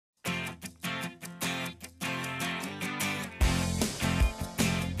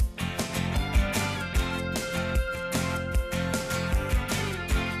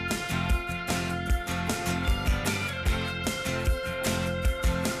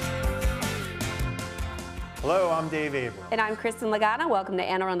Hello, I'm Dave Abrams. And I'm Kristin Lagana. Welcome to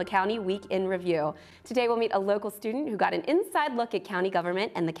Anne Arundel County Week in Review. Today we'll meet a local student who got an inside look at county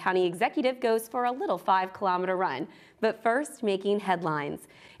government, and the county executive goes for a little 5-kilometer run. But first, making headlines.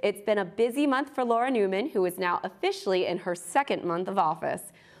 It's been a busy month for Laura Neuman, who is now officially in her second month of office.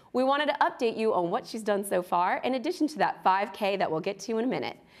 We wanted to update you on what she's done so far, in addition to that 5K that we'll get to in a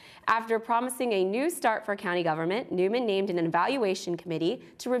minute. After promising a new start for county government, Neuman named an evaluation committee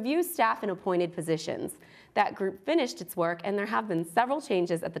to review staff in appointed positions. That group finished its work, and there have been several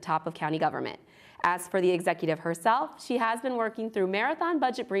changes at the top of county government. As for the executive herself, she has been working through marathon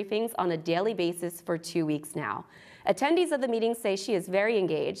budget briefings on a daily basis for 2 weeks now. Attendees of the meeting say she is very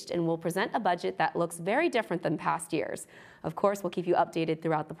engaged and will present a budget that looks very different than past years. Of course, we'll keep you updated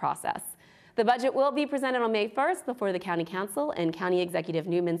throughout the process. The budget will be presented on May 1st before the County Council, and County Executive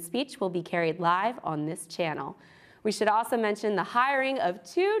Neuman's speech will be carried live on this channel. We should also mention the hiring of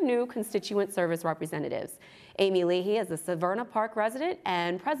 2 new constituent service representatives. Amy Leahy is a Severna Park resident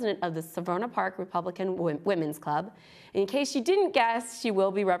and president of the Severna Park Republican Women's Club. In case you didn't guess, she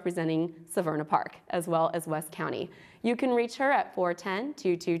will be representing Severna Park as well as West County. You can reach her at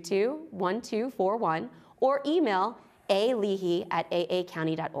 410-222-1241 or email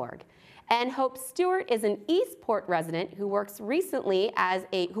aleahy@aacounty.org. And Hope Stewart is an Eastport resident who worked recently as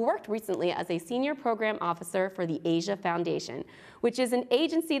a senior program officer for the Asia Foundation, which is an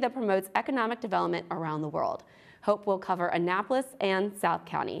agency that promotes economic development around the world. Hope will cover Annapolis and South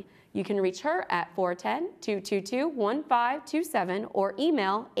County. You can reach her at 410-222-1527 or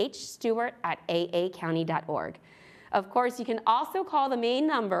email hstewart@aacounty.org. Of course, you can also call the main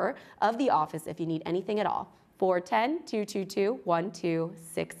number of the office if you need anything at all,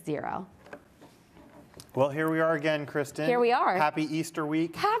 410-222-1260. Well, here we are again, Kristin. Here we are. Happy Easter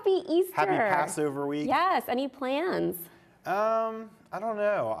week. Happy Easter. Happy Passover week. Yes. Any plans? I don't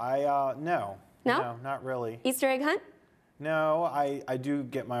know. No, not really. Easter egg hunt? No, I do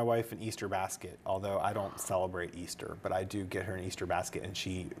get my wife an Easter basket, although I don't celebrate Easter, but I do get her an Easter basket, and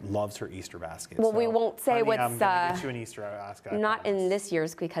she loves her Easter basket. Well, so, we won't say honey, what's I'm gonna get you an Easter basket. Not in this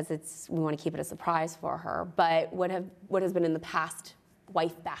year's because we want to keep it a surprise for her. But what has been in the past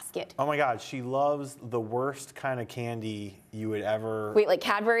wife basket? Oh my God, she loves the worst kind of candy you would ever. Wait, like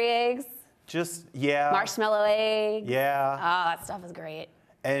Cadbury eggs? Just Marshmallow eggs? Yeah. Oh, that stuff is great.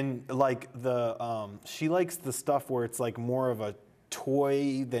 And like she likes the stuff where it's like more of a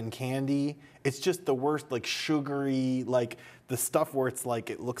toy than candy. It's just the worst, like sugary, like the stuff where it's like,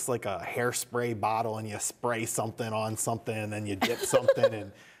 it looks like a hairspray bottle and you spray something on something and then you dip something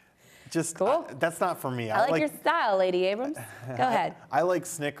and just, cool. That's not for me. I like your style, Lady Abrams. Go ahead. I like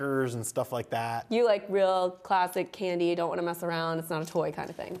Snickers and stuff like that. You like real classic candy, you don't want to mess around, it's not a toy kind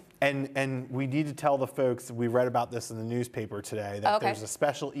of thing. And we need to tell the folks, we read about this in the newspaper today, that there's a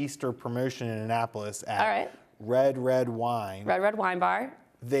special Easter promotion in Annapolis at Red Wine. Red Wine Bar.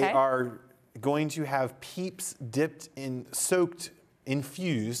 They are going to have Peeps dipped in,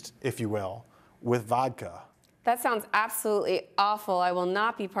 infused, if you will, with vodka. That sounds absolutely awful. I will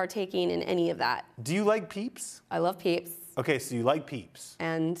not be partaking in any of that. Do you like Peeps? I love Peeps. Okay, so you like Peeps.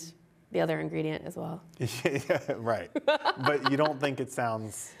 And the other ingredient as well. Yeah, right. But you don't think it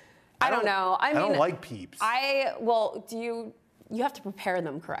sounds... I don't know. I mean, don't like Peeps. Well, you have to prepare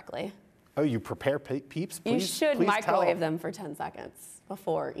them correctly. Oh, you prepare Peeps? Please, you should please microwave them for 10 seconds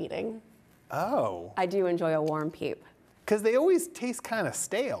before eating. Oh. I do enjoy a warm Peep. Because they always taste kind of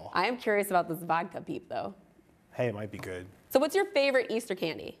stale. I am curious about this vodka Peep, though. Hey, it might be good. So what's your favorite Easter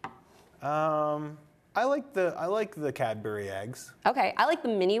candy? I like the Cadbury eggs. Okay, I like the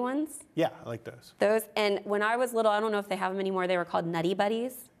mini ones. Yeah, I like those. Those, and when I was little, I don't know if they have them anymore, they were called Nutty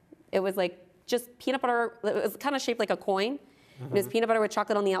Buddies. It was like just peanut butter, it was kind of shaped like a coin. It was peanut butter with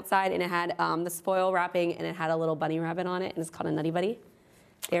chocolate on the outside, and it had the foil wrapping, and it had a little bunny rabbit on it, and it's called a Nutty Buddy.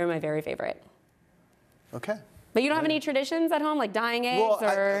 They were my very favorite. Okay. But you don't have any traditions at home, like dyeing eggs, well,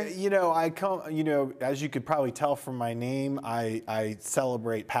 or? As you could probably tell from my name, I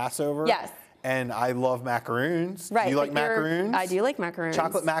celebrate Passover. Yes. And I love macaroons. Right. Do you like macaroons? I do like macaroons.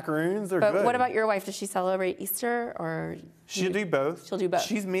 Chocolate macaroons, they're good. But what about your wife? Does she celebrate Easter, or? She'll do both. She'll do both.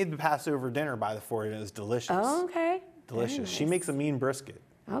 She's made the Passover dinner by the 4th, and it's delicious. Oh, okay. Delicious. Nice. She makes a mean brisket.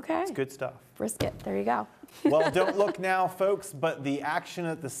 Okay. It's good stuff. Brisket, there you go. Well, don't look now, folks, but the action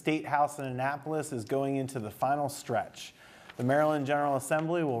at the State House in Annapolis is going into the final stretch. The Maryland General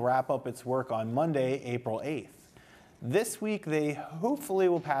Assembly will wrap up its work on Monday, April 8th. This week, they hopefully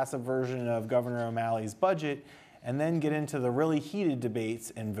will pass a version of Governor O'Malley's budget and then get into the really heated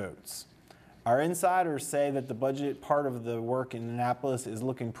debates and votes. Our insiders say that the budget part of the work in Annapolis is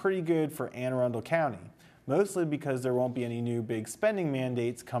looking pretty good for Anne Arundel County, mostly because there won't be any new big spending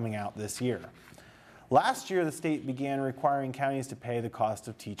mandates coming out this year. Last year, the state began requiring counties to pay the cost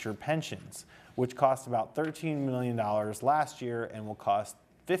of teacher pensions, which cost about $13 million last year and will cost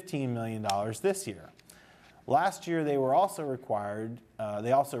 $15 million this year. Last year, they also required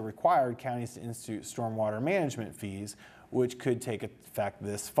counties to institute stormwater management fees, which could take effect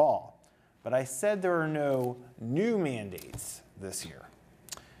this fall. But I said there are no new mandates this year.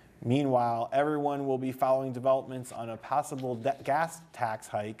 Meanwhile, everyone will be following developments on a possible gas tax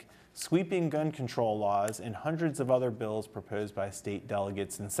hike, sweeping gun control laws, and hundreds of other bills proposed by state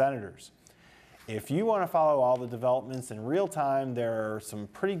delegates and senators. If you want to follow all the developments in real time, there are some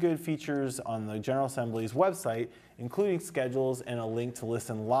pretty good features on the General Assembly's website, including schedules and a link to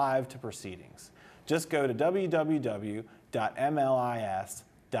listen live to proceedings. Just go to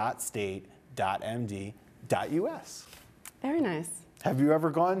www.mlis.state.md.us. Very nice. Have you ever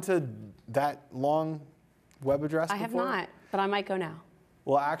gone to that long web address before? I have not, but I might go now.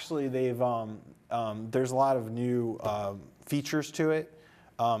 Well, actually, they've there's a lot of new features to it.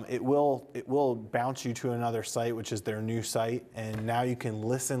 It will bounce you to another site, which is their new site, and now you can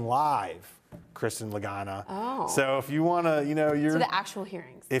listen live, Kristin Lagana. Oh. So if you want to, So the actual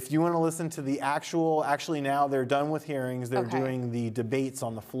hearings. If you want to listen to the actually now they're done with hearings, they're doing the debates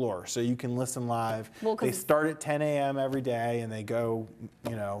on the floor, so you can listen live. Well, they start at 10 a.m. every day, and they go,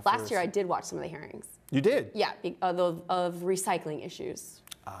 Last year I did watch some of the hearings. You did? Yeah, of recycling issues.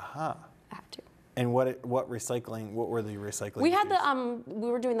 Uh-huh. I have to. And what recycling? What were the recycling? We had we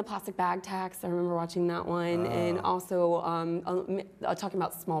were doing the plastic bag tax. I remember watching that one, and also talking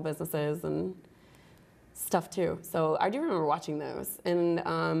about small businesses and stuff too. So I do remember watching those and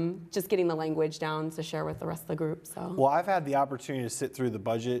just getting the language down to share with the rest of the group. So. Well, I've had the opportunity to sit through the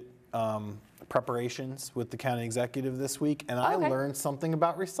budget preparations with the county executive this week, and I learned something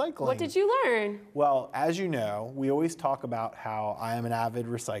about recycling. What did you learn? Well, as you know, we always talk about how I am an avid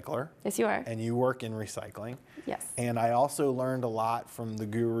recycler. Yes, you are. And you work in recycling. Yes. And I also learned a lot from the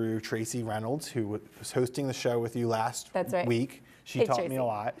guru, Tracy Reynolds, who was hosting the show with you last week. She taught me a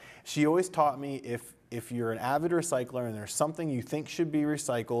lot. She always taught me if you're an avid recycler and there's something you think should be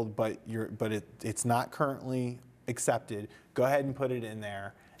recycled, but it's not currently accepted, go ahead and put it in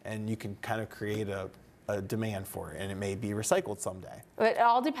there, and you can kind of create a demand for it, and it may be recycled someday. But it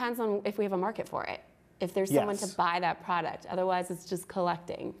all depends on if we have a market for it, if there's someone to buy that product. Otherwise, it's just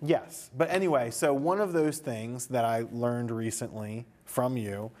collecting. Yes, but anyway, so one of those things that I learned recently from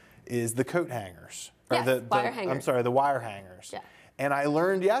you is the coat hangers. Yes, wire hangers. I'm sorry, the wire hangers. Yeah. And I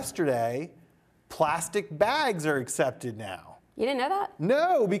learned yesterday, plastic bags are accepted now. You didn't know that?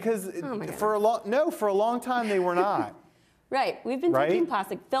 No, because for a long time they were not. Right, we've been taking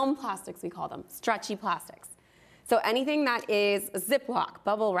film plastics we call them, stretchy plastics. So anything that is a Ziploc,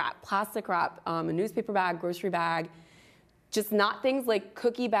 bubble wrap, plastic wrap, a newspaper bag, grocery bag, just not things like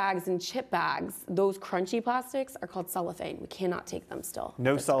cookie bags and chip bags. Those crunchy plastics are called cellophane. We cannot take them still.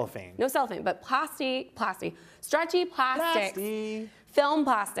 No cellophane. No cellophane, but stretchy plastics, film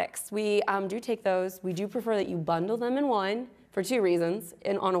plastics. We do take those. We do prefer that you bundle them in one. For two reasons.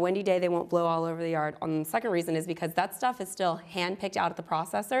 And on a windy day, they won't blow all over the yard. The second reason is because that stuff is still hand-picked out at the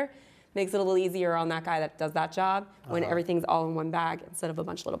processor. Makes it a little easier on that guy that does that job when everything's all in one bag instead of a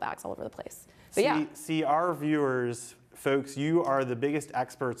bunch of little bags all over the place. But see, our viewers, folks, you are the biggest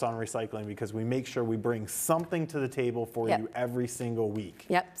experts on recycling because we make sure we bring something to the table for you every single week.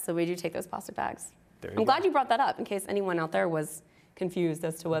 Yep, so we do take those plastic bags. I'm glad you brought that up in case anyone out there was confused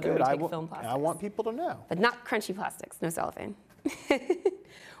as to whether we take film plastics. I want people to know. But not crunchy plastics, no cellophane.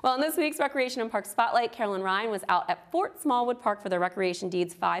 Well, in this week's Recreation and Park Spotlight, Carolyn Ryan was out at Fort Smallwood Park for the Recreation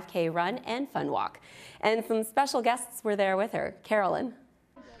Deeds 5K run and fun walk. And some special guests were there with her. Carolyn.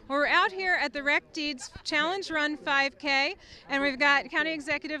 We're out here at the Rec Deeds Challenge Run 5K, and we've got County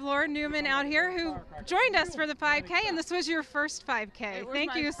Executive Laura Neuman out here who joined us for the 5K, and this was your first 5K.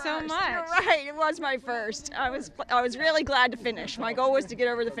 Thank you so much. You're right, it was my first. I was really glad to finish. My goal was to get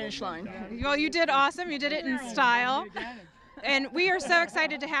over the finish line. Well, you did awesome. You did it in style. And we are so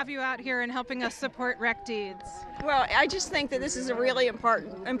excited to have you out here and helping us support Rec Deeds. Well, I just think that this is a really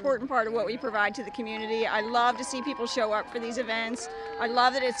important part of what we provide to the community. I love to see people show up for these events. I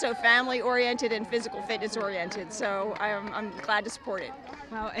love that it's so family-oriented and physical fitness-oriented, so I'm glad to support it.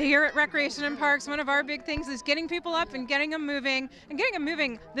 Well, here at Recreation and Parks, one of our big things is getting people up and getting them moving. And getting them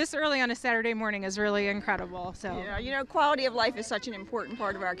moving this early on a Saturday morning is really incredible. So, yeah, you know, quality of life is such an important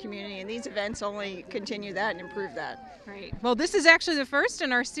part of our community, and these events only continue that and improve that. Right. Well, this is actually the first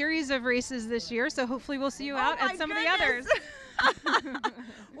in our series of races this year, so hopefully we'll see you out at some of the others.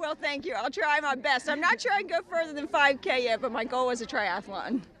 Well, thank you. I'll try my best. I'm not sure I can go further than 5K yet, but my goal is a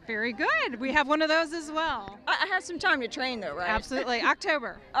triathlon. Very good. We have one of those as well. I have some time to train, though, right? Absolutely.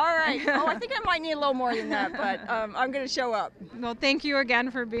 October. All right. Oh, I think I might need a little more than that, but I'm going to show up. Well, thank you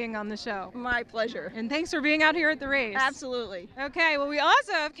again for being on the show. My pleasure. And thanks for being out here at the race. Absolutely. Okay, well, we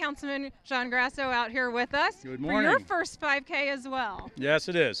also have Councilman John Grasso out here with us. Good morning. For your first 5K as well. Yes,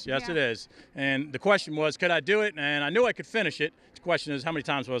 it is. Yes, Yeah. it is. And the question was, could I do it? And I knew I could finish it. The question is, how many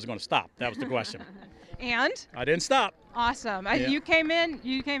times was I going to stop? That was the question. And? I didn't stop. Awesome. Yeah. You came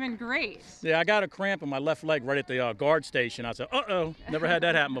in great. Yeah, I got a cramp in my left leg right at the guard station. I said, uh-oh, never had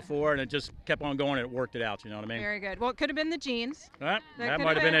that happen before, and it just kept on going, and it worked it out, you know what I mean? Very good. Well, it could have been the jeans. That could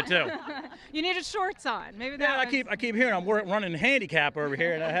might have been it, too. You needed shorts on. Maybe that Yeah, I keep hearing I'm running handicap over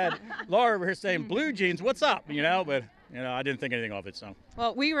here, and I had Laura over here saying, blue jeans, what's up, you know, but... I didn't think anything of it, so.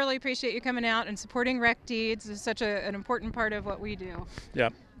 Well, we really appreciate you coming out and supporting Rec Deeds. It's such an important part of what we do.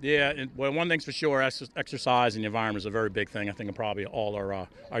 Yeah, and, well, one thing's for sure, exercise and the environment is a very big thing, I think, in probably all our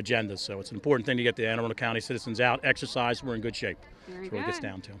agendas. So it's an important thing to get the Anne Arundel County citizens out, exercise, we're in good shape. Very That's what it gets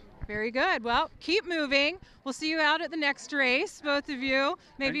down to. Very good. Well, keep moving. We'll see you out at the next race, both of you,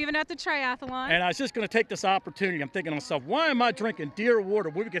 maybe even at the triathlon. And I was just going to take this opportunity. I'm thinking to myself, why am I drinking deer water?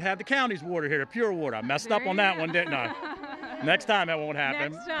 We could have the county's water here, the pure water. I messed up on that one, didn't I? Next time that won't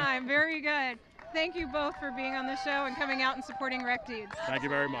happen. Next time. Very good. Thank you both for being on the show and coming out and supporting Rec Deeds. Thank you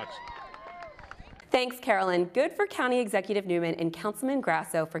very much. Thanks, Carolyn. Good for County Executive Neuman and Councilman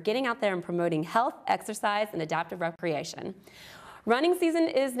Grasso for getting out there and promoting health, exercise, and adaptive recreation. Running season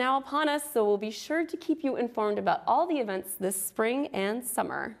is now upon us, so we'll be sure to keep you informed about all the events this spring and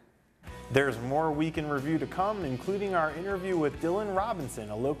summer. There's more Week in Review to come, including our interview with Dyllan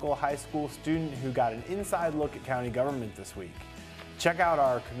Robinson, a local high school student who got an inside look at county government this week. Check out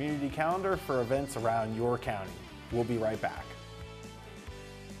our community calendar for events around your county. We'll be right back.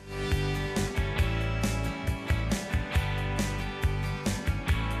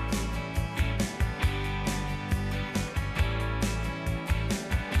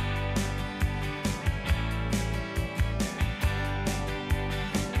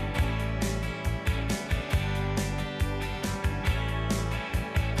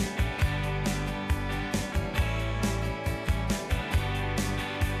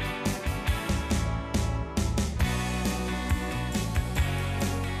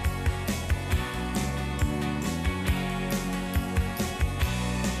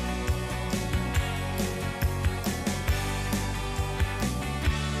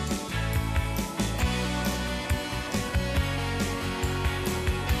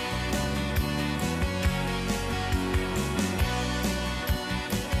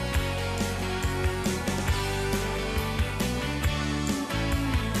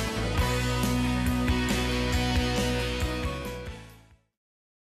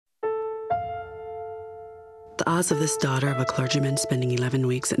 The odds of this daughter of a clergyman spending 11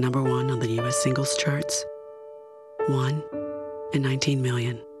 weeks at #1 on the U.S. singles charts? 1 in 19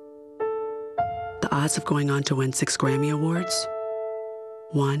 million. The odds of going on to win 6 Grammy Awards?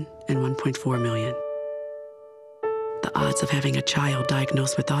 1 in 1.4 million. The odds of having a child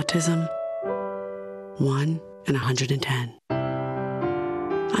diagnosed with autism? 1 in 110.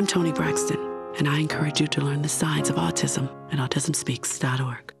 I'm Toni Braxton, and I encourage you to learn the signs of autism at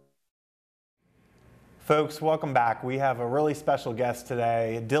autismspeaks.org. Folks, welcome back. We have a really special guest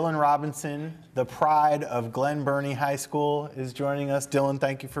today. Dyllan Robinson, the pride of Glen Burnie High School, is joining us. Dyllan,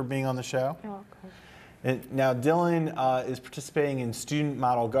 thank you for being on the show. You're welcome. And now, Dyllan is participating in student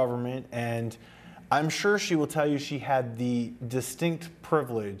model government, and I'm sure she will tell you she had the distinct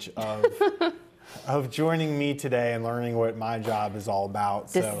privilege of of joining me today and learning what my job is all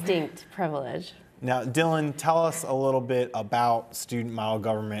about. Distinct privilege. Now, Dyllan, tell us a little bit about student model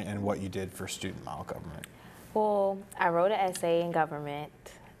government and what you did for student model government. Well, I wrote an essay in government.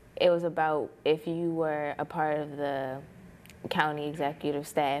 It was about if you were a part of the county executive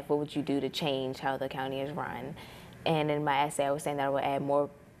staff, what would you do to change how the county is run? And in my essay, I was saying that I would add more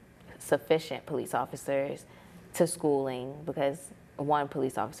sufficient police officers to schooling because one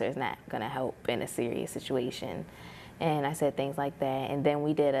police officer is not going to help in a serious situation. And I said things like that. And then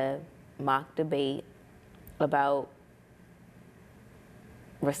we did a mock debate about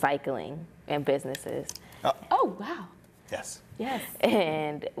recycling and businesses. Oh, wow. Yes. Yes.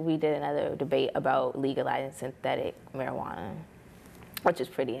 And we did another debate about legalizing synthetic marijuana, which is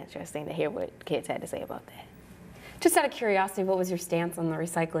pretty interesting to hear what kids had to say about that. Just out of curiosity, what was your stance on the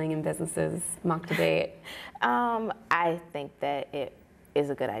recycling and businesses mock debate? I think that it is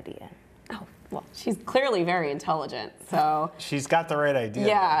a good idea. Oh, well, she's clearly very intelligent, so. She's got the right idea.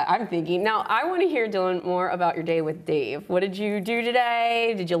 Yeah, I'm thinking. Now, I want to hear, Dyllan, more about your day with Dave. What did you do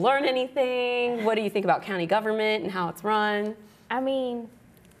today? Did you learn anything? What do you think about county government and how it's run? I mean,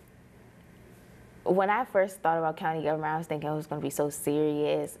 When I first thought about county government, I was thinking it was going to be so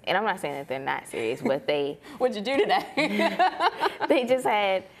serious. And I'm not saying that they're not serious, but they... What'd you do today? They just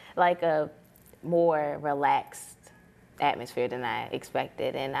had like a more relaxed atmosphere than I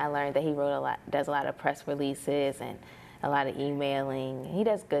expected. And I learned that he does a lot of press releases and a lot of emailing. He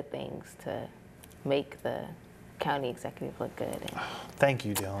does good things to make the county executive look good. Thank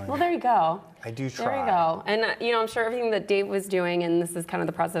you, Dyllan. Well, there you go. I do try. There you go. And, I'm sure everything that Dave was doing, and this is kind of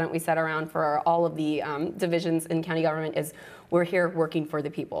the precedent we set around for all of the divisions in county government, is we're here working for the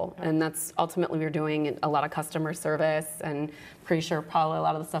people. And that's ultimately we're doing a lot of customer service, and pretty sure probably a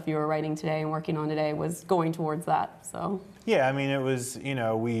lot of the stuff you were writing today and working on today was going towards that, so. Yeah, I mean, it was,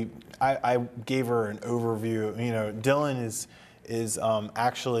 I gave her an overview. Dyllan is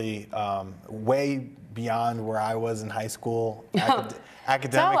actually way beyond where I was in high school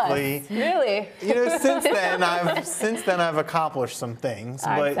academically. Tell us, really? Since then I've accomplished some things,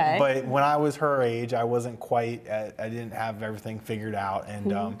 but when I was her age, I wasn't quite. I didn't have everything figured out,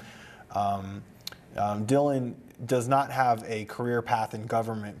 and Dyllan does not have a career path in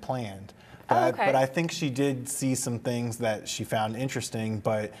government planned. But I think she did see some things that she found interesting.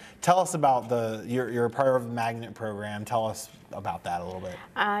 But tell us about you're a part of the magnet program. Tell us about that a little bit.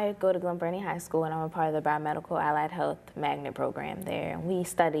 I go to Glen Burnie High School, and I'm a part of the biomedical allied health magnet program there. We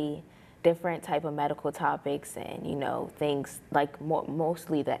study different type of medical topics and, things like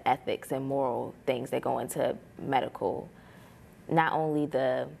mostly the ethics and moral things that go into medical, not only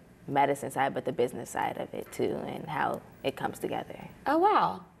the medicine side, but the business side of it too, and how it comes together. Oh,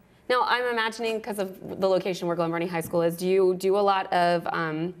 wow. Now, I'm imagining, because of the location where Glen Burnie High School is, do you do a lot of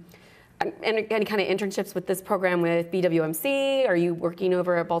any kind of internships with this program with BWMC? Are you working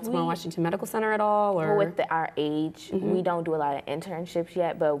over at Baltimore Washington Medical Center at all? Or? With our age, we don't do a lot of internships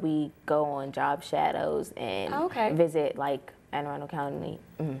yet, but we go on job shadows and visit like Anne Arundel County,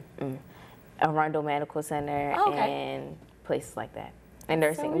 Arundel Medical Center, and places like that. And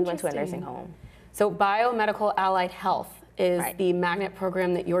nursing, we went to a nursing home. So Biomedical Allied Health is the magnet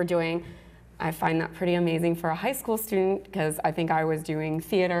program that you're doing. I find that pretty amazing for a high school student, because I think I was doing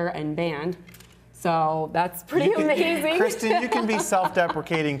theater and band. So that's pretty amazing. Kristin, you can be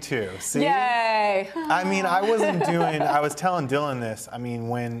self-deprecating too. See? Yay! I mean, I was telling Dyllan this. I mean,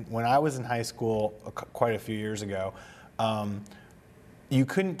 when I was in high school quite a few years ago, you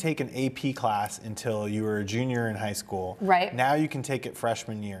couldn't take an AP class until you were a junior in high school. Right. Now you can take it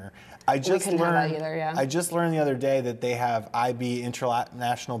freshman year. I just have that either, yeah. I just learned the other day that they have IB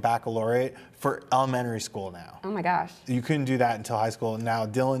International Baccalaureate for elementary school now. Oh my gosh. You couldn't do that until high school. Now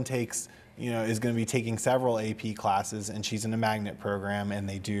Dyllan takes, is going to be taking several AP classes, and she's in a magnet program, and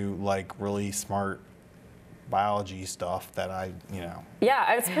they do like really smart biology stuff that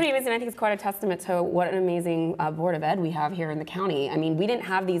Yeah, it's pretty amazing. I think it's quite a testament to what an amazing Board of Ed we have here in the county. I mean, we didn't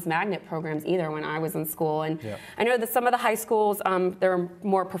have these magnet programs either when I was in school. And I know that some of the high schools, there are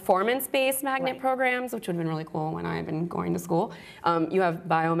more performance-based magnet programs, which would have been really cool when I had been going to school. You have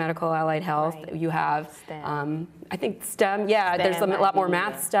biomedical allied health. You have STEM. I think STEM, there's a lot more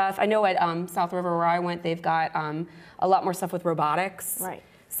math stuff. I know at South River where I went, they've got a lot more stuff with robotics. Right.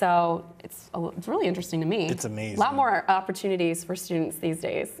 So it's really interesting to me. It's amazing. A lot more opportunities for students these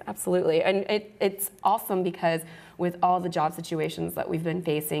days, absolutely. And it's awesome because with all the job situations that we've been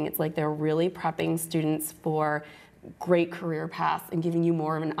facing, it's like they're really prepping students for great career paths and giving you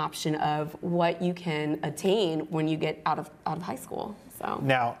more of an option of what you can attain when you get out of high school. So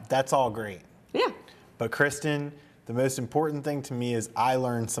now that's all great. Yeah. But Kristin, the most important thing to me is I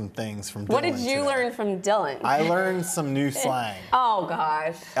learned some things from Dyllan. What did you learn from Dyllan? I learned some new slang. Oh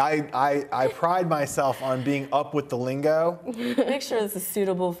gosh. I pride myself on being up with the lingo. Make sure this is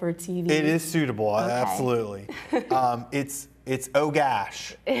suitable for TV. It is suitable, absolutely. It's oh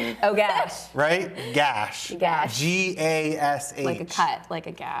gosh. Oh gosh. Right? Gash. Gash. G-A-S-H. Like a cut, like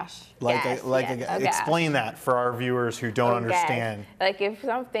a gash. Explain that for our viewers who don't understand. Like if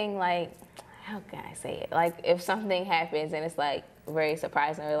something like, how can I say it? Like if something happens and it's like very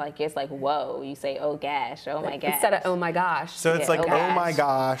surprising, or like it's like whoa, you say oh gosh, oh my gosh. Instead of oh my gosh. So it's like oh my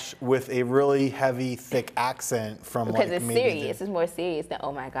gosh with a really heavy, thick accent from because it's serious. It's more serious than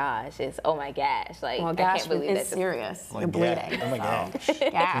oh my gosh. It's oh my gosh. Like well, gosh, I can't believe it's serious. Like, you're bleeding. Oh my gosh.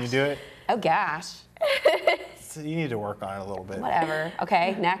 Gosh. Can you do it? Oh gosh. So you need to work on it a little bit. Whatever.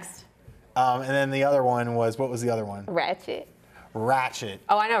 Okay, next. And then the other one was, what was the other one? Ratchet. Ratchet.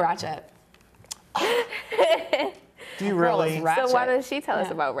 Oh, I know ratchet. Do you really? So why does she tell us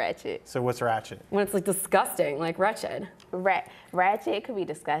about ratchet? So what's ratchet? When it's like disgusting, like wretched. Ratchet could be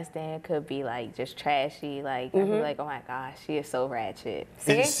disgusting. It could be like just trashy. Like I'd be like, oh my gosh, she is so ratchet.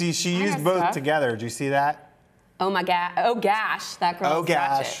 See, she used both together. Do you see that? Oh my god! Oh gosh, that girl. Oh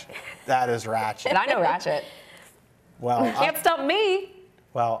gosh, that is Ratchet. And I know Ratchet. Well, Can't stump me.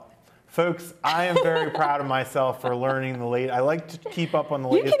 Well, folks, I am very proud of myself for learning the late. I like to keep up on the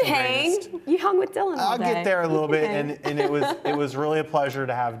latest You can and greatest. hang. You hung with Dyllan all I'll day. get there a little bit, hang. and it was really a pleasure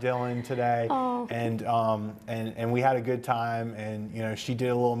to have Dyllan today, Oh. and we had a good time, and you know she did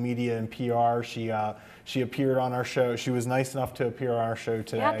a little media and PR. She appeared on our show. She was nice enough to appear on our show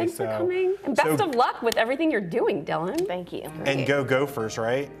today. Yeah, thanks for coming. And best of luck with everything you're doing, Dyllan. Thank you. And go Gophers,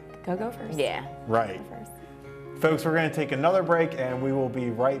 right? Go Gophers. Yeah. Right. Go Gophers. Folks, we're going to take another break, and we will be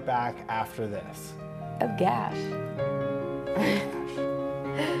right back after this. Oh gosh.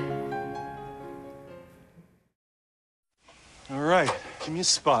 All right, give me a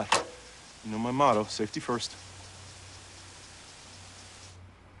spot. You know my motto, safety first.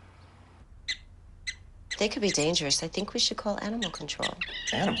 They could be dangerous. I think we should call animal control.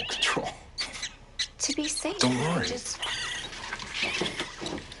 Animal control? To be safe. Don't worry. Just...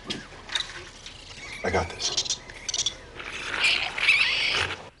 I got this.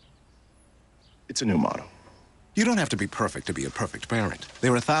 It's a new motto. You don't have to be perfect to be a perfect parent.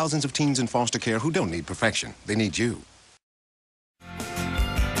 There are thousands of teens in foster care who don't need perfection. They need you.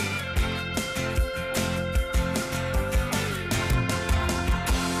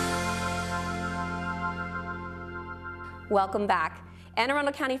 Welcome back. Anne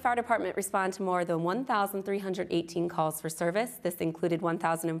Arundel County Fire Department responded to more than 1,318 calls for service. This included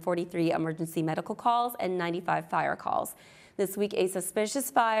 1,043 emergency medical calls and 95 fire calls. This week, a suspicious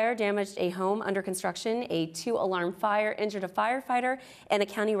fire damaged a home under construction, a 2-alarm fire injured a firefighter, and a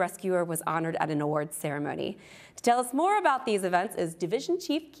county rescuer was honored at an awards ceremony. To tell us more about these events is Division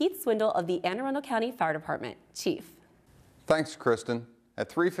Chief Keith Swindle of the Anne Arundel County Fire Department. Chief. Thanks, Kristin. At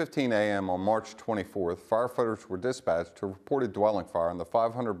 3:15 a.m. on March 24th, firefighters were dispatched to a reported dwelling fire on the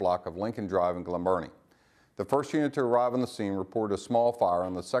 500 block of Lincoln Drive in Glen Burnie. The first unit to arrive on the scene reported a small fire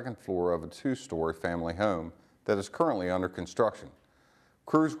on the second floor of a 2-story family home that is currently under construction.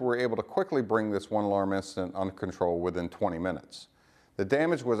 Crews were able to quickly bring this 1-alarm incident under control within 20 minutes. The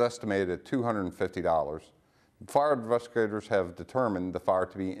damage was estimated at $250. Fire investigators have determined the fire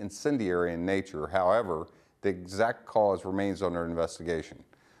to be incendiary in nature. However, the exact cause remains under investigation.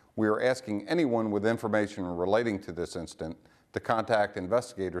 We are asking anyone with information relating to this incident to contact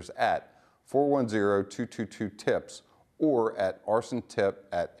investigators at 410-222-TIPS or at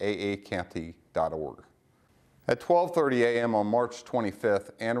arsontip@aacounty.org. At 12:30 a.m. on March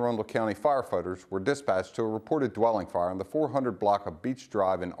 25th, Anne Arundel County firefighters were dispatched to a reported dwelling fire on the 400 block of Beach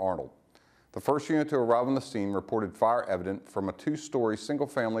Drive in Arnold. The first unit to arrive on the scene reported fire evident from a 2-story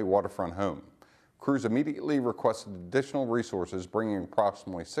single-family waterfront home. Crews immediately requested additional resources, bringing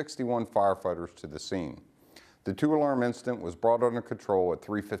approximately 61 firefighters to the scene. The 2-alarm incident was brought under control at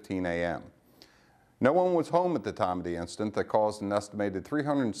 3:15 a.m. No one was home at the time of the incident that caused an estimated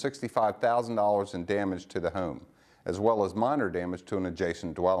 $365,000 in damage to the home, as well as minor damage to an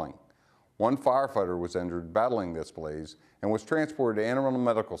adjacent dwelling. One firefighter was injured battling this blaze and was transported to Anne Arundel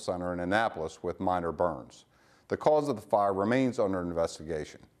Medical Center in Annapolis with minor burns. The cause of the fire remains under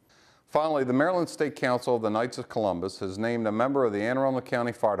investigation. Finally, the Maryland State Council of the Knights of Columbus has named a member of the Anne Arundel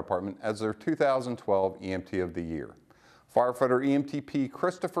County Fire Department as their 2012 EMT of the Year. Firefighter EMTP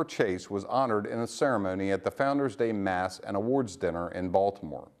Christopher Chase was honored in a ceremony at the Founders Day Mass and Awards Dinner in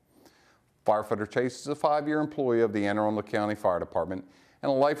Baltimore. Firefighter Chase is a 5-year employee of the Anne Arundel County Fire Department and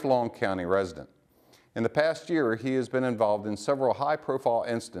a lifelong county resident. In the past year, he has been involved in several high-profile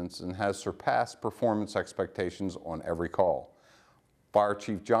incidents and has surpassed performance expectations on every call. Fire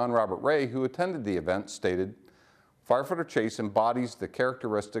Chief John Robert Ray, who attended the event, stated, "Firefighter Chase embodies the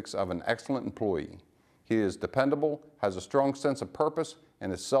characteristics of an excellent employee. He is dependable, has a strong sense of purpose,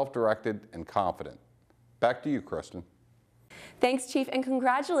 and is self-directed and confident." Back to you, Kristin. Thanks, Chief, and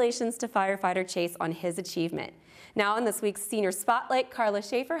congratulations to Firefighter Chase on his achievement. Now in this week's Senior Spotlight, Karla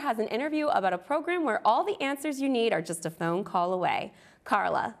Schaffer has an interview about a program where all the answers you need are just a phone call away.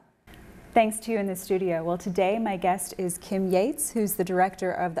 Karla. Thanks to you in the studio. Well, today my guest is Kim Yates, who's the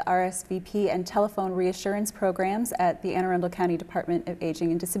director of the RSVP and telephone reassurance programs at the Anne Arundel County Department of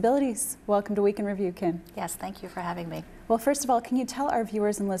Aging and Disabilities. Welcome to Week in Review, Kim. Yes, thank you for having me. Well, first of all, can you tell our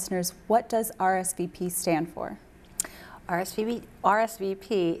viewers and listeners, what does RSVP stand for?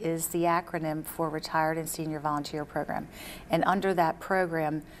 RSVP is the acronym for Retired and Senior Volunteer Program. And under that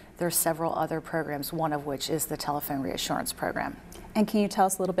program, there are several other programs, one of which is the Telephone Reassurance Program. And can you tell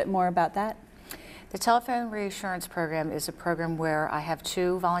us a little bit more about that? The Telephone Reassurance Program is a program where I have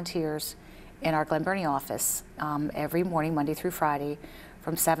 2 volunteers in our Glen Burnie office every morning, Monday through Friday,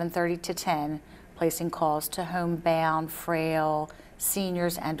 from 7:30 to 10, placing calls to homebound, frail,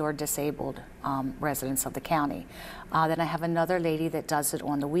 seniors and or disabled residents of the county. Then I have another lady that does it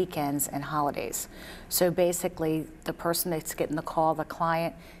on the weekends and holidays. So basically, the person that's getting the call, the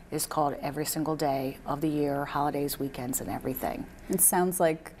client, is called every single day of the year, holidays, weekends, and everything. It sounds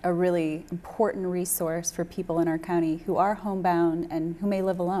like a really important resource for people in our county who are homebound and who may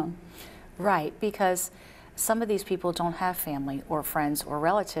live alone. Right, because some of these people don't have family or friends or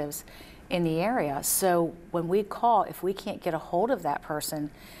relatives in the area. So when we call, if we can't get a hold of that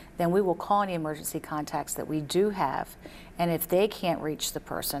person, then we will call any emergency contacts that we do have. And if they can't reach the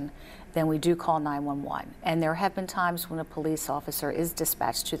person, then we do call 911. And there have been times when a police officer is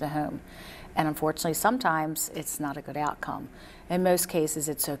dispatched to the home. And unfortunately, sometimes it's not a good outcome. In most cases,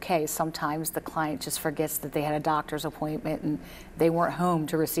 it's okay. Sometimes the client just forgets that they had a doctor's appointment and they weren't home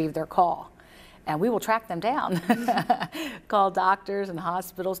to receive their call. And we will track them down, call doctors and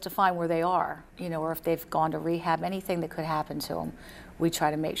hospitals to find where they are, you know, or if they've gone to rehab, anything that could happen to them. We try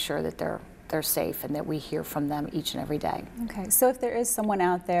to make sure that they're safe and that we hear from them each and every day. Okay, so if there is someone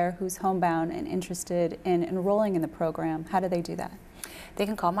out there who's homebound and interested in enrolling in the program, how do they do that? They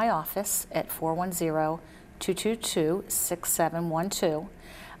can call my office at 410-222-6712,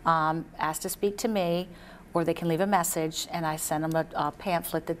 ask to speak to me, or they can leave a message and I send them a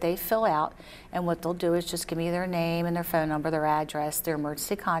pamphlet that they fill out, and what they'll do is just give me their name and their phone number, their address, their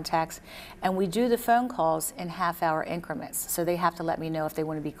emergency contacts, and we do the phone calls in half-hour increments. So they have to let me know if they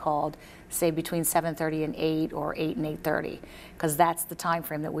want to be called, say between 7:30 and 8 or 8 and 8:30, because that's the time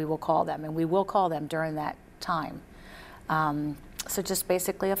frame that we will call them, and we will call them during that time. So just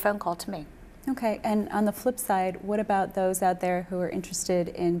basically a phone call to me. Okay, and on the flip side, what about those out there who are interested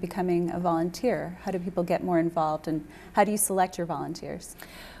in becoming a volunteer? How do people get more involved, and how do you select your volunteers?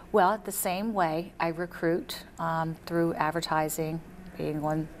 Well, the same way I recruit through advertising, being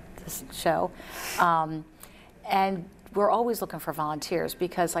on this show, and we're always looking for volunteers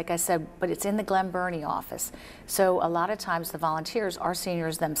because, like I said, but it's in the Glen Burnie office. So a lot of times the volunteers are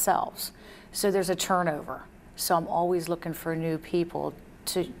seniors themselves. So there's a turnover. So I'm always looking for new people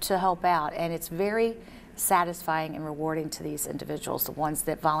to help out, and it's very satisfying and rewarding to these individuals, the ones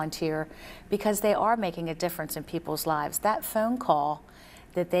that volunteer, because they are making a difference in people's lives. That phone call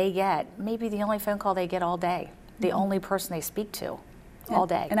that they get may be the only phone call they get all day, the only person they speak to all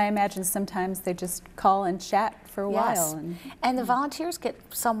day. And I imagine sometimes they just call and chat for a while. And the volunteers get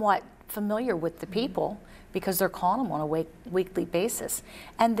somewhat familiar with the people because they're calling them on a weekly basis.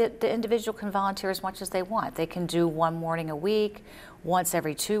 And the individual can volunteer as much as they want. They can do one morning a week, once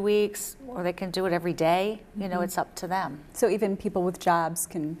every 2 weeks, or they can do it every day. You know, it's up to them. So even people with jobs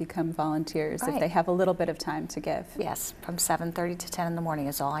can become volunteers if they have a little bit of time to give. Yes, from 7:30 to 10 in the morning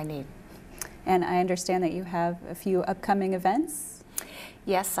is all I need. And I understand that you have a few upcoming events?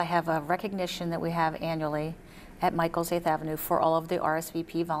 Yes, I have a recognition that we have annually at Michael's 8th Avenue for all of the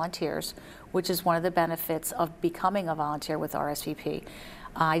RSVP volunteers, which is one of the benefits of becoming a volunteer with RSVP.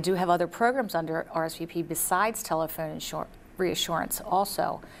 I do have other programs under RSVP besides telephone reassurance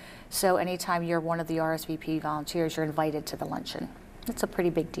also. So anytime you're one of the RSVP volunteers, you're invited to the luncheon. It's a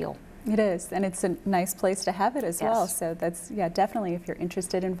pretty big deal. It is, and it's a nice place to have it as well. So that's, yeah, definitely if you're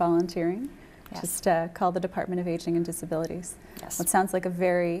interested in volunteering, just call the Department of Aging and Disabilities. Yes. Well, it sounds like a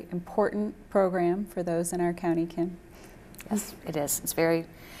very important program for those in our county, Kim. Yes, it is. It's very,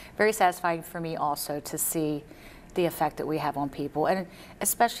 very satisfying for me also to see the effect that we have on people, and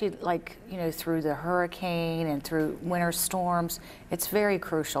especially like, you know, through the hurricane and through winter storms, it's very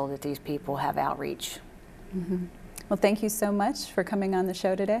crucial that these people have outreach. Well, thank you so much for coming on the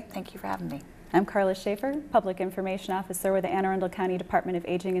show today. Thank you for having me. I'm Karla Schaffer, Public Information Officer with the Anne Arundel County Department of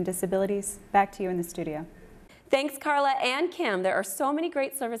Aging and Disabilities. Back to you in the studio. Thanks, Karla and Kim. There are so many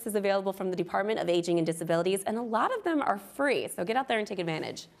great services available from the Department of Aging and Disabilities, and a lot of them are free, so get out there and take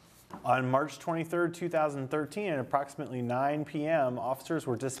advantage. On March 23, 2013, at approximately 9 p.m., officers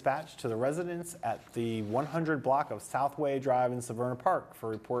were dispatched to the residents at the 100 block of Southway Drive in Severna Park for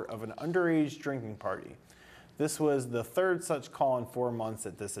a report of an underage drinking party. This was the third such call in 4 months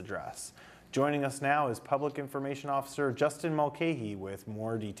at this address. Joining us now is Public Information Officer Justin Mulcahy with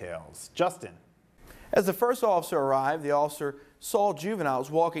more details. Justin. As the first officer arrived, the officer saw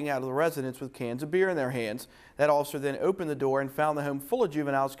juveniles walking out of the residence with cans of beer in their hands. That officer then opened the door and found the home full of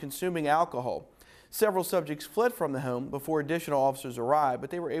juveniles consuming alcohol. Several subjects fled from the home before additional officers arrived, but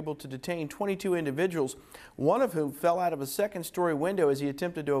they were able to detain 22 individuals, one of whom fell out of a second-story window as he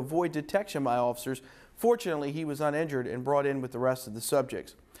attempted to avoid detection by officers. Fortunately, he was uninjured and brought in with the rest of the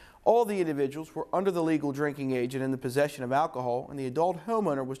subjects. All the individuals were under the legal drinking age and in the possession of alcohol, and the adult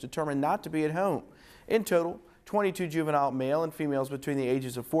homeowner was determined not to be at home. In total, 22 juvenile male and females between the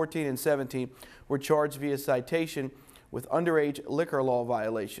ages of 14 and 17 were charged via citation with underage liquor law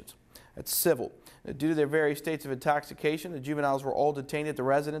violations. That's civil. Now, due to their various states of intoxication, the juveniles were all detained at the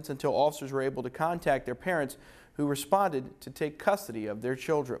residence until officers were able to contact their parents, who responded to take custody of their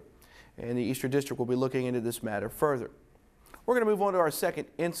children. And the Eastern District will be looking into this matter further. We're going to move on to our second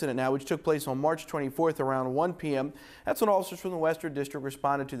incident now, which took place on March 24th around 1 p.m. That's when officers from the Western District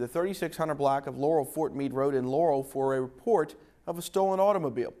responded to the 3600 block of Laurel Fort Meade Road in Laurel for a report of a stolen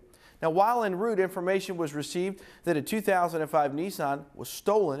automobile. Now, while en route, information was received that a 2005 Nissan was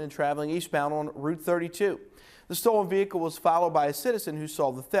stolen and traveling eastbound on Route 32. The stolen vehicle was followed by a citizen who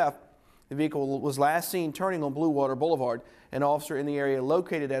saw the theft. The vehicle was last seen turning on Blue Water Boulevard. An officer in the area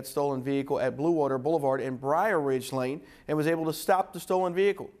located that stolen vehicle at Blue Water Boulevard and Briar Ridge Lane and was able to stop the stolen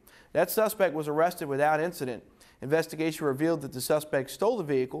vehicle. That suspect was arrested without incident. Investigation revealed that the suspect stole the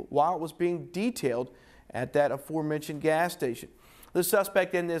vehicle while it was being detailed at that aforementioned gas station. The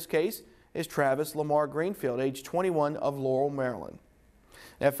suspect in this case is Travis Lamar Greenfield, age 21, of Laurel, Maryland.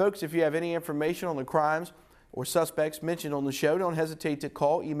 Now, folks, if you have any information on the crimes or suspects mentioned on the show, don't hesitate to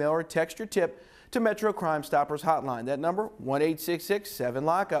call, email, or text your tip to Metro Crime Stoppers hotline. That number,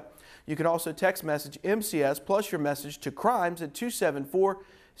 1-866-7-LOCK-UP. You can also text message MCS plus your message to crimes at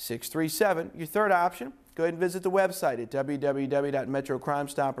 274-637. Your third option, go ahead and visit the website at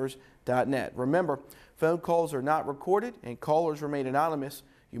www.metrocrimestoppers.net. Remember, phone calls are not recorded and callers remain anonymous.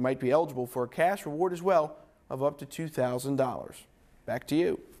 You might be eligible for a cash reward as well of up to $2,000. Back to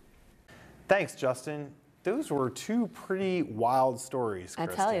you. Thanks, Justin. Those were two pretty wild stories,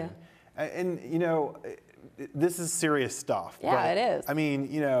 Kristin. I tell you. And, you know, this is serious stuff. Yeah, it is. I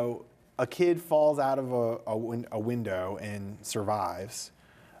mean, you know, a kid falls out of a window and survives.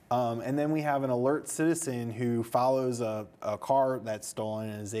 And then we have an alert citizen who follows a car that's stolen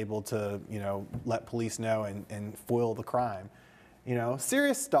and is able to, you know, let police know and foil the crime. You know,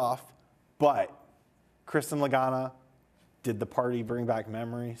 serious stuff, but Kristin Lagana, did the party bring back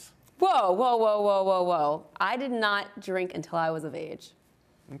memories? Whoa, whoa, whoa, whoa, whoa, whoa. I did not drink until I was of age.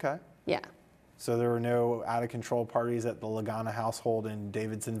 Okay. Yeah. So there were no out-of-control parties at the Lagana household in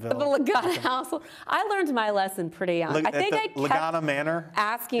Davidsonville? The Lagana household. I learned my lesson pretty young. I think I kept Lagana Manor?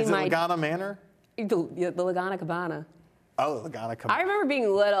 Asking Is it Lagana Manor? The Lagana Cabana. Oh, Lagana Cabana. I remember being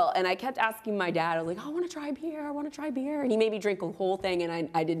little, and I kept asking my dad, I was like, I want to try beer, I want to try beer. And he made me drink the whole thing, and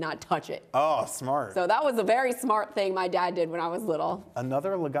I did not touch it. Oh, smart. So that was a very smart thing my dad did when I was little.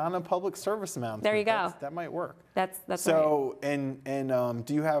 Another Lagana public service announcement. There you go. That might work. That's so, right. And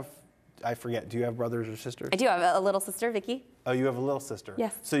do you have, I forget, do you have brothers or sisters? I do. I have a little sister, Vicky. Oh, you have a little sister?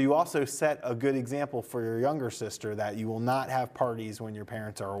 Yes. So you also set a good example for your younger sister that you will not have parties when your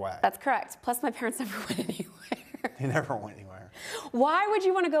parents are away. That's correct. Plus, my parents never went anywhere. They never went anywhere. Why would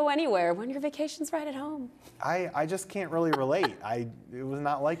you want to go anywhere when your vacation's right at home? I just can't really relate. It was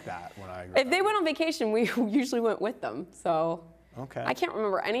not like that when I grew up. If they went on vacation, we usually went with them. So okay. I can't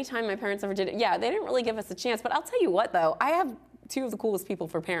remember any time my parents ever did it. Yeah, they didn't really give us a chance. But I'll tell you what, though, I have two of the coolest people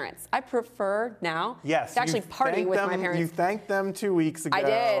for parents. I prefer now to actually party with my parents. You thanked them 2 weeks ago. I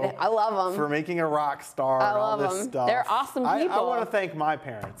did. I love them. For making a rock star I and all love this them. stuff. They're awesome people. I want to thank my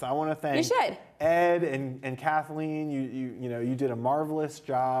parents. I want to thank You should. Ed and Kathleen. You did a marvelous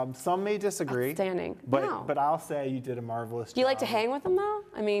job. Some may disagree. Outstanding. But No. but I'll say you did a marvelous job. Do you like to hang with them though?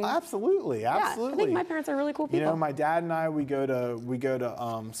 I mean, absolutely. Yeah, I think my parents are really cool people. You know, my dad and I, we go to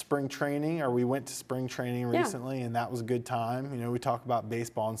spring training, or we went to spring training recently, and that was a good time. You know, we talk about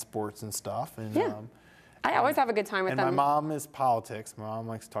baseball and sports and stuff. And I always have a good time with them. And my mom is politics. My mom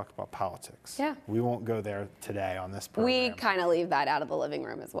likes to talk about politics. Yeah. We won't go there today on this program. We kind of leave that out of the living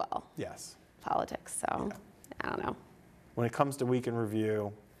room as well. Yes. Politics. So I don't know. When it comes to Week in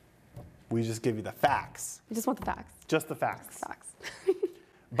Review, we just give you the facts. I just want the facts. Just the facts. Just the facts.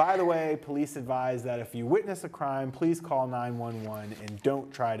 By the way, police advise that if you witness a crime, please call 911 and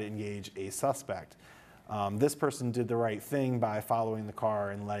don't try to engage a suspect. This person did the right thing by following the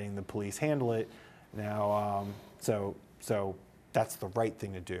car and letting the police handle it. Now, so that's the right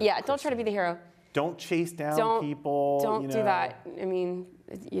thing to do. Yeah, don't try to be the hero. Don't chase down people. Don't do that. I mean,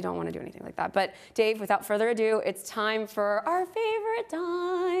 you don't want to do anything like that. But Dave, without further ado, it's time for our favorite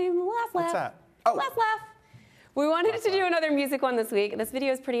time, Laugh Laugh. What's that? Oh. Laugh Laugh. We wanted to do another music one this week. This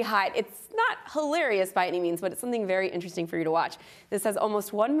video is pretty hot. It's not hilarious by any means, but it's something very interesting for you to watch. This has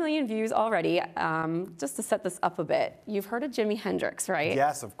almost 1 million views already. Just to set this up a bit, you've heard of Jimi Hendrix, right?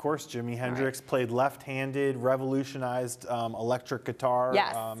 Yes, of course. Jimi Hendrix played left-handed, revolutionized electric guitar.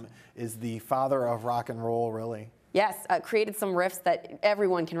 Yes. Is the father of rock and roll, really. Yes, created some riffs that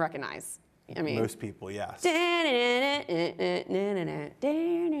everyone can recognize. I mean, most people, yes.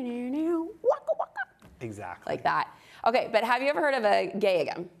 Exactly. Like that. Okay, but have you ever heard of a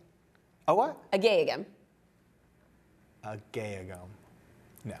Gayageum? A what? A Gayageum. A Gayageum.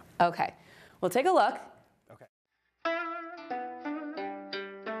 No. Okay. Well, take a look. Okay.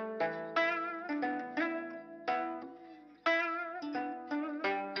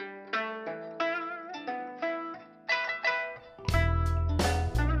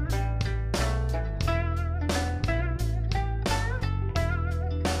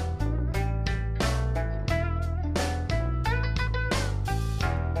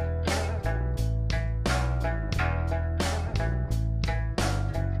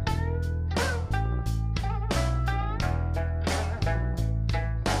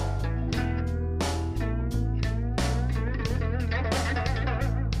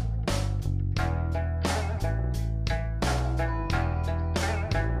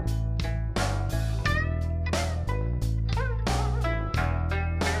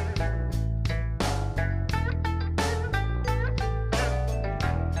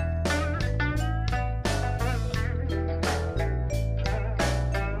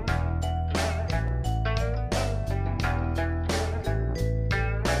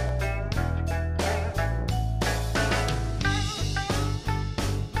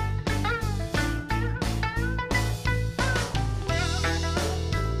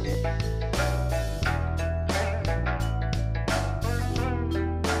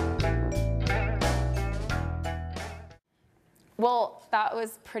 Well, that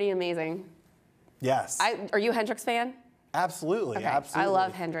was pretty amazing. Yes. Are you a Hendrix fan? Absolutely, Okay. absolutely. I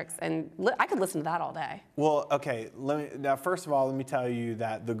love Hendrix, and I could listen to that all day. Well, okay. Now, first of all, let me tell you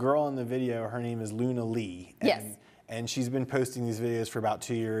that the girl in the video, her name is Luna Lee. Yes. And she's been posting these videos for about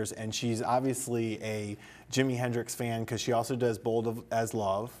 2 years, and she's obviously a Jimi Hendrix fan because she also does Bold as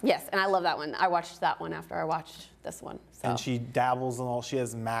Love. Yes, and I love that one. I watched that one after I watched this one. So. And she dabbles in all. She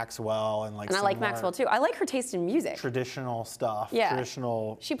has Maxwell and And I like Maxwell too. I like her taste in music. Traditional stuff. Yeah.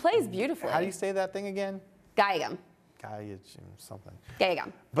 Traditional. She plays beautifully. How do you say that thing again? Gayageum. Gayageum something.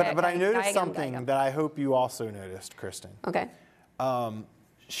 Gayageum. But I noticed Gayageum, something Gayageum. that I hope you also noticed, Kristin. Okay.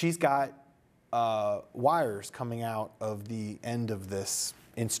 She's got wires coming out of the end of this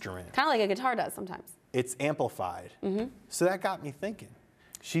instrument. Kind of like a guitar does sometimes. It's amplified. So that got me thinking.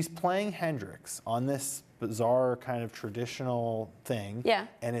 She's playing Hendrix on this bizarre kind of traditional thing. Yeah.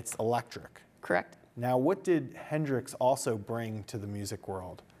 And it's electric. Correct. Now, what did Hendrix also bring to the music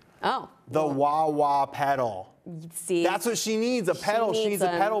world? Oh. The wah-wah pedal. See? That's what she needs, a pedal. She needs a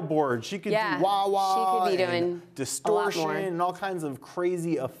pedal board. She could do wah-wah she could be and doing distortion a lot more. and all kinds of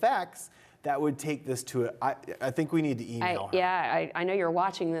crazy effects that would take this to it. I think we need to email her. Yeah, I know you're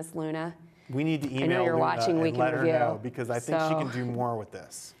watching this, Luna. We need to email I know you're Luna watching and Week in let her Review, know because I think she so- can do more with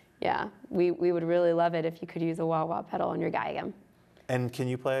this. Yeah, we would really love it if you could use a wah-wah pedal on your Gayageum. And can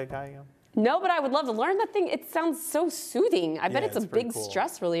you play a Gayageum? No, but I would love to learn that thing. It sounds so soothing. I bet Yeah, it's a it's pretty big cool.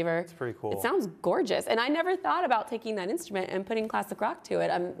 stress reliever. It's pretty cool. It sounds gorgeous. And I never thought about taking that instrument and putting classic rock to it.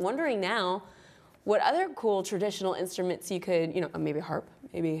 I'm wondering now what other cool traditional instruments you could, maybe a harp,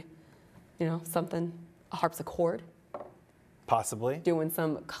 maybe, something, a harpsichord. Possibly. Doing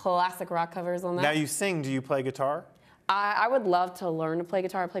some classic rock covers on that. Now you sing, do you play guitar? I would love to learn to play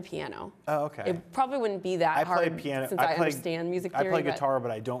guitar. I play piano. Oh, okay. It probably wouldn't be that I play hard piano. since I understand music theory. I play but guitar, but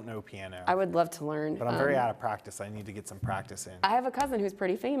I don't know piano. I would love to learn. But I'm very out of practice. I need to get some practice in. I have a cousin who's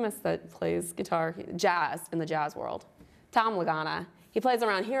pretty famous that plays guitar, jazz, in the jazz world. Tom Lagana. He plays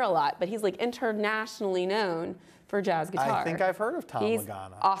around here a lot, but he's like internationally known for jazz guitar. I think I've heard of Tom He's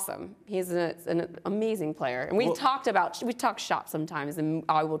Lagana. awesome. He's an amazing player. And we talk shop sometimes, and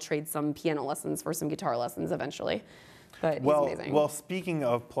I will trade some piano lessons for some guitar lessons eventually. But he's amazing. Well, speaking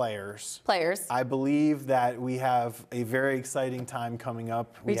of players, I believe that we have a very exciting time coming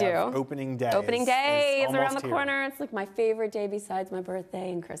up. We do. Have opening day. Opening day is around almost the here. corner. It's like my favorite day besides my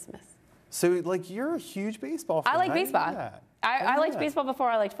birthday and Christmas. So, like, you're a huge baseball fan. I like didn't baseball. know that. I liked that. baseball before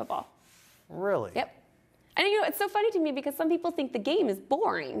I liked football. Really? Yep. And it's so funny to me because some people think the game is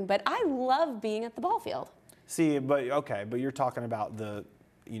boring, but I love being at the ball field. See, but you're talking about the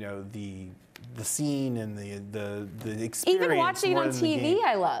scene and the experience. Even watching it more on than the TV, game.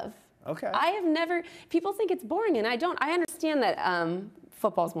 I love. Okay. I have never, people think it's boring, and I don't. I understand that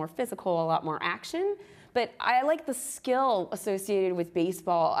football's more physical, a lot more action, but I like the skill associated with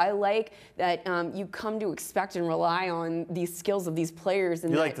baseball. I like that you come to expect and rely on these skills of these players.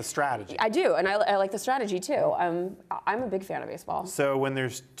 And You like the strategy. I do, and I like the strategy too. I'm a big fan of baseball. So when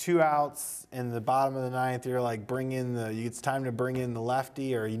there's 2 outs in the bottom of the ninth, you're like, it's time to bring in the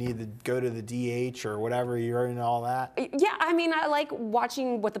lefty, or you need to go to the DH or whatever. You're in all that. Yeah, I mean, I like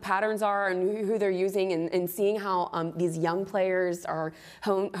watching what the patterns are and who they're using, and seeing how these young players are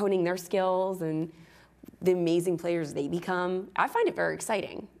honing their skills and the amazing players they become. I find it very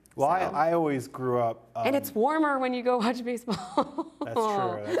exciting. Well, I always grew up. And it's warmer when you go watch baseball. That's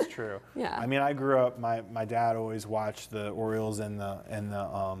true. That's true. Yeah. I mean, I grew up. My dad always watched the Orioles and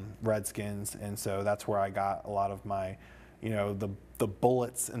the Redskins, and so that's where I got a lot of my, the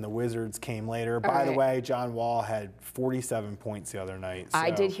Bullets and the Wizards came later. By the way, John Wall had 47 points the other night. So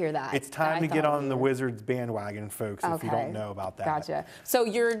I did hear that. It's time to get on the Wizards bandwagon, folks. If you don't know about that. Gotcha. So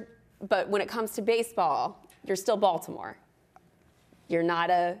but when it comes to baseball, you're still Baltimore. You're not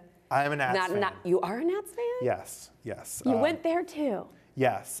a. I am a Nats fan. You are a Nats fan? Yes, yes. You went there too.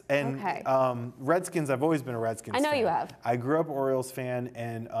 Yes, and Redskins. I've always been a Redskins fan. I know you have. I grew up Orioles fan,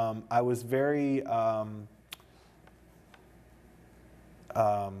 and I was very.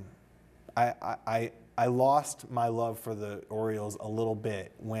 I lost my love for the Orioles a little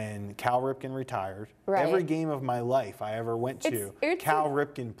bit when Cal Ripken retired. Right. Every game of my life I ever went to, Cal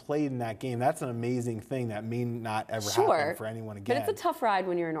Ripken played in that game. That's an amazing thing that may not ever happen for anyone again. But it's a tough ride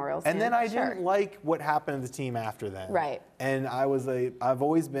when you're an Orioles fan. And then I didn't like what happened to the team after that. Right. And I've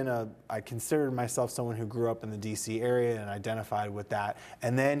always been I considered myself someone who grew up in the DC area and identified with that.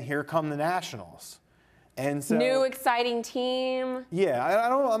 And then here come the Nationals. And so, new exciting team.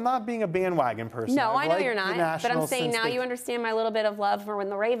 Yeah, I'm not being a bandwagon person. No, I know you're not. But I'm saying now you understand my little bit of love for when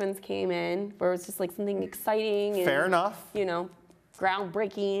the Ravens came in, where it was just like something exciting. And, fair enough.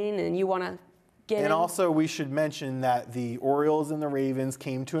 Groundbreaking, and you want to get in. And also, we should mention that the Orioles and the Ravens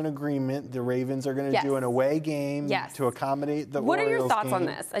came to an agreement. The Ravens are going to do an away game to accommodate the Orioles. What are your thoughts game. on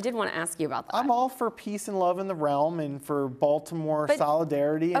this? I did want to ask you about that. I'm all for peace and love in the realm and for Baltimore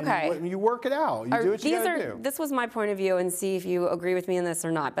solidarity. And you work it out. You do what you got to do. This was my point of view, and see if you agree with me on this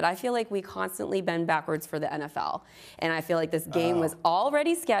or not. But I feel like we constantly bend backwards for the NFL. And I feel like this game was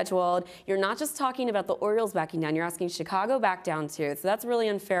already scheduled. You're not just talking about the Orioles backing down. You're asking Chicago back down too. So that's really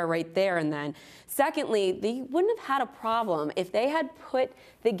unfair right there. And then secondly, they wouldn't have had a problem if they had put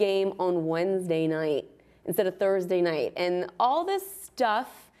the game on Wednesday night instead of Thursday night. And all this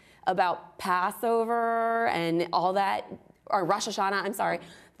stuff about Passover and all that, or Rosh Hashanah, I'm sorry,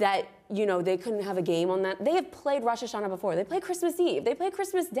 that, they couldn't have a game on that. They have played Rosh Hashanah before. They played Christmas Eve. They played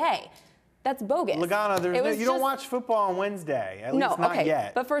Christmas Day. That's bogus. Lagana, you don't watch football on Wednesday, at least not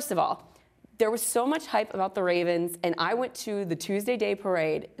yet. But first of all, there was so much hype about the Ravens, and I went to the Tuesday Day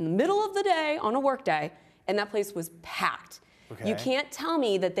Parade in the middle of the day on a work day, and that place was packed. Okay. You can't tell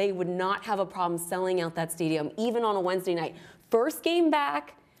me that they would not have a problem selling out that stadium, even on a Wednesday night. First game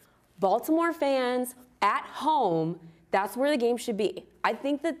back, Baltimore fans at home, that's where the game should be. I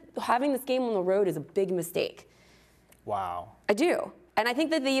think that having this game on the road is a big mistake. Wow. I do. And I think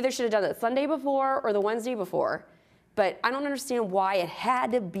that they either should have done it Sunday before or the Wednesday before. But I don't understand why it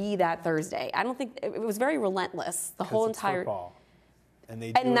had to be that Thursday. I don't think it was very relentless. The whole entire football. And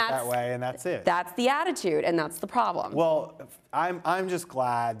they do it that way, and that's it. That's the attitude, and that's the problem. Well, I'm just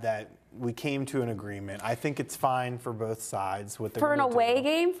glad that we came to an agreement. I think it's fine for both sides. For an away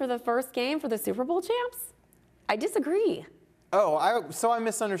game, for the first game, for the Super Bowl champs? I disagree. Oh, so I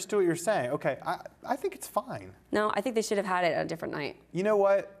misunderstood what you're saying. Okay, I think it's fine. No, I think they should have had it a different night. You know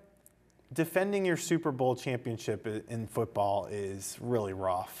what? Defending your Super Bowl championship in football is really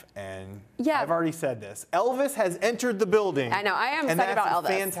rough, and I've already said this. Elvis has entered the building. I know, I am excited about Elvis.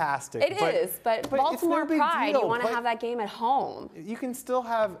 Fantastic. It is, but Baltimore pride, you want to have that game at home. You can still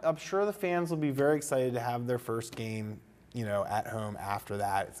have, I'm sure the fans will be very excited to have their first game, at home after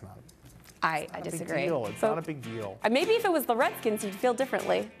that. It's not. I disagree. It's not a big deal. Maybe if it was the Redskins, you'd feel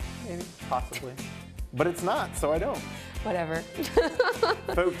differently. Maybe, possibly. But it's not, so I don't. Whatever.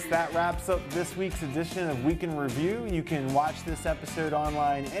 Folks, that wraps up this week's edition of Week in Review. You can watch this episode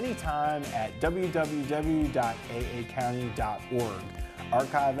online anytime at www.aacounty.org.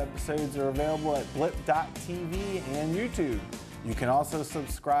 Archive episodes are available at blip.tv and YouTube. You can also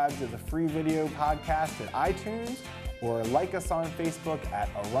subscribe to the free video podcast at iTunes or like us on Facebook at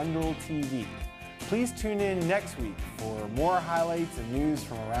Arundel TV. Please tune in next week for more highlights and news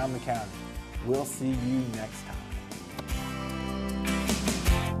from around the county. We'll see you next time.